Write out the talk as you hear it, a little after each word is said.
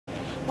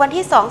วัน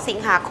ที่ 2 สิง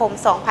หาคม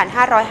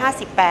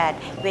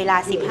 2558 เวลา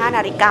 15 น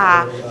าฬิกา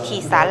ที่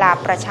ศาลา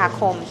ประชา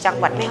คมจัง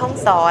หวัดแม่ฮ่อง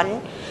สอน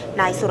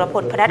นายสุรพ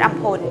ล พนัสอัม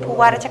พลผู้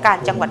ว่าราชการ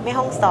จังหวัดแม่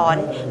ฮ่องสอน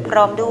พ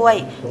ร้อมด้วย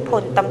พ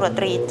ลตำรวจ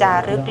ตรีจา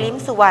รึกลิ้ม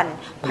สุวรรณ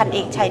พันเอ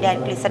กชายแดน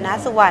กฤษณะ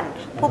สุวรรณ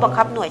ผู้บัง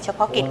คับหน่วยเฉพ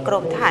าะกิจกร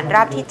มทหารร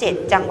าบที่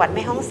 7 จังหวัดแ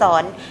ม่ฮ่องสอ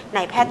นน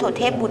ายแพทย์โทเ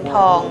ทพบุญท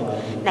อง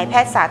นายแพ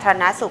ทย์สาธาร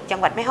ณสุขจัง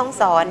หวัดแม่ฮ่อง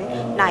สอน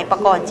นายป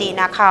กรณ์จี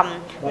นาค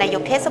ำนาย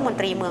กเทศมน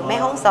ตรีเมืองแม่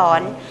ฮ่องสอ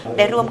นไ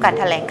ด้ร่วมกัน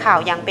แถลงข่าว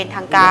อย่างเป็นท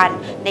างการ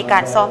ในกา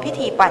รซ้อมพิ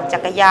ธีปั่นจั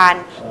กรยาน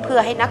เพื่อ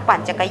ให้นักปั่น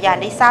จักรยาน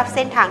ได้ทราบเ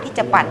ส้นทางที่จ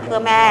ะปั่นเพื่อ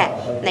แม่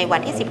ในวัน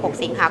ที่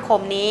 16 สิงหาค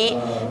มนี้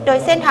โดย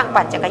เส้นทาง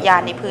ปั่นจักรยา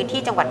นในพื้น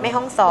ที่จังหวัดแม่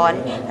ฮ่องสอน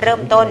เริ่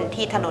มต้น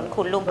ที่ถนน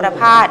ขุนลุมประ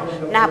พาส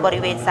หน้าบริ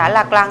เวณศาล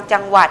ากลางจั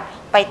งหวัด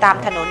ไปตาม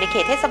ถนนในเข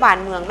ตเทศบาล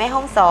เมืองแม่ฮ่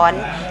องสอน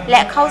แล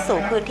ะเข้าสู่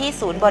พื้นที่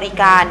ศูนย์บริ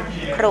การ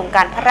โครงก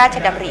ารพระราช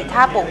ดำริท่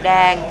าโป่งแด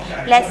ง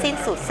และสิ้น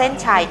สุดเส้น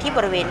ชัยที่บ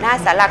ริเวณหน้า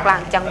ศาลากลา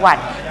งจังหวัด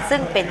ซึ่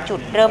งเป็นจุ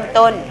ดเริ่ม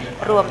ต้น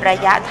รวมระ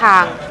ยะทา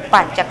ง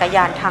ปั่นจักรย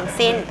านทั้ง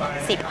สิ้น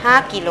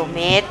 15 กิโลเม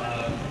ตร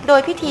โด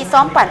ยพิธีซ้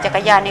อมปั่นจัก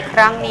รยานในค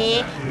รั้งนี้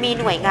มี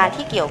หน่วยงาน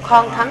ที่เกี่ยวข้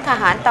องทั้งท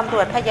หารตำร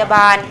วจพยาบ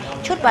าล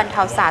ชุดบรรเท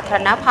าสาธาร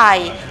ณภัย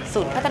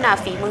ศูนย์พัฒนา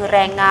ฝีมือแร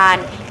งงาน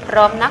พ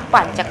ร้อมนัก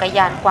ปั่นจักรย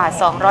านกว่า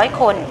 200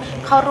 คน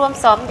เข้าร่วม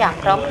ซ้อมอย่าง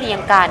พร้อมเพรียง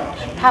กัน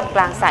ท่ามก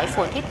ลางสายฝ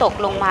นที่ตก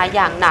ลงมาอ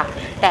ย่างหนัก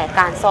แต่ก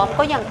ารซ้อม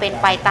ก็ยังเป็น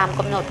ไปตามก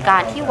ำหนดกา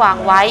รที่วาง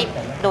ไว้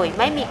โดยไ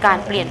ม่มีการ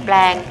เปลี่ยนแปล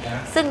ง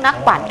ซึ่งนัก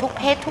ปั่นทุกเ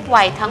พศทุก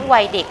วัยทั้งวั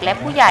ยเด็กและ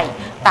ผู้ใหญ่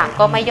ต่าง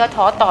ก็ไม่ย่อ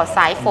ท้อต่อส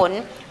ายฝน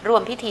รว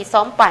มพิธีซ้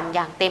อมปั่นอ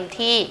ย่างเต็ม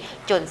ที่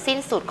จนสิ้น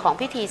สุดของ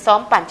พิธีซ้อ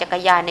มปั่นจักร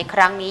ยานในค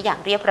รั้งนี้อย่าง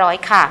เรียบร้อย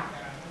ค่ะ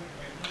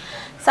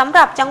สำห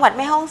รับจังหวัดแ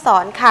ม่ฮ่องสอ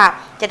นค่ะ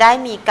จะได้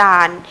มีกา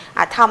ร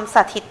ทำส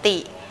ถิติ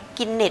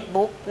กินเน็ต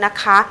บุ๊กนะ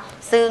คะ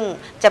ซึ่ง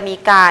จะมี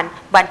การ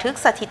บันทึก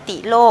สถิติ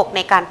โลกใน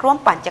การร่วม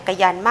ปั่นจักร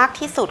ยานมาก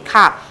ที่สุด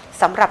ค่ะ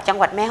สำหรับจัง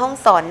หวัดแม่ฮ่อง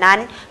สอนนั้น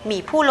มี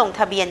ผู้ลง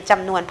ทะเบียนจ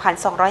ำนวน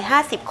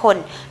 1,250 คน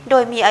โด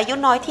ยมีอายุ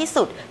น้อยที่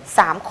สุด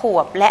3 ขว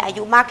บและอา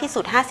ยุมากที่สุ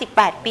ด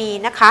58 ปี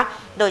นะคะ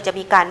โดยจะ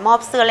มีการมอบ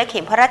เสื้อและเข็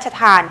มพระราช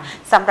ทาน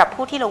สำหรับ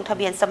ผู้ที่ลงทะเ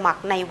บียนสมัค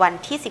รในวัน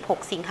ที่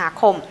 16 สิงหา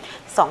คม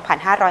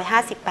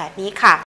 2558 นี้ค่ะ